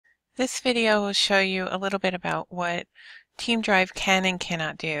This video will show you a little bit about what Team Drive can and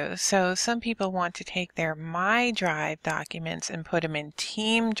cannot do. So some people want to take their My Drive documents and put them in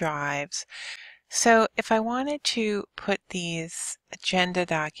Team Drives. So if I wanted to put these agenda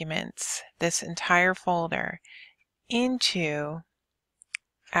documents, this entire folder, into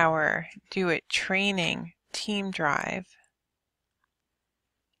our Do It Training Team Drive,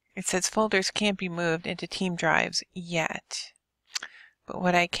 it says folders can't be moved into Team Drives yet. But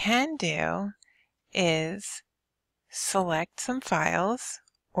what I can do is select some files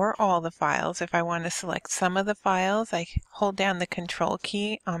or all the files. If I want to select some of the files, I hold down the Control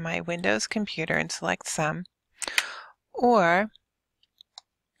key on my Windows computer and select some. Or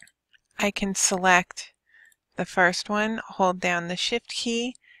I can select the first one, hold down the Shift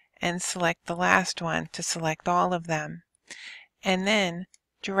key, and select the last one to select all of them. And then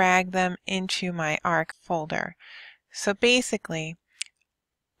drag them into my ARC folder. So basically,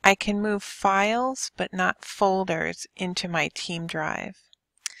 I can move files but not folders into my Team Drive.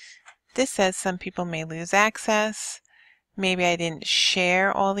 This says some people may lose access. Maybe I didn't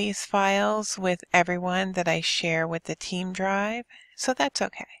share all these files with everyone that I share with the Team Drive, so that's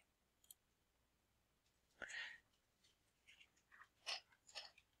okay.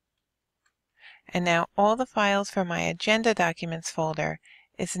 And now all the files from my Agenda Documents folder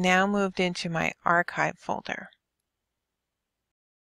is now moved into my Archive folder.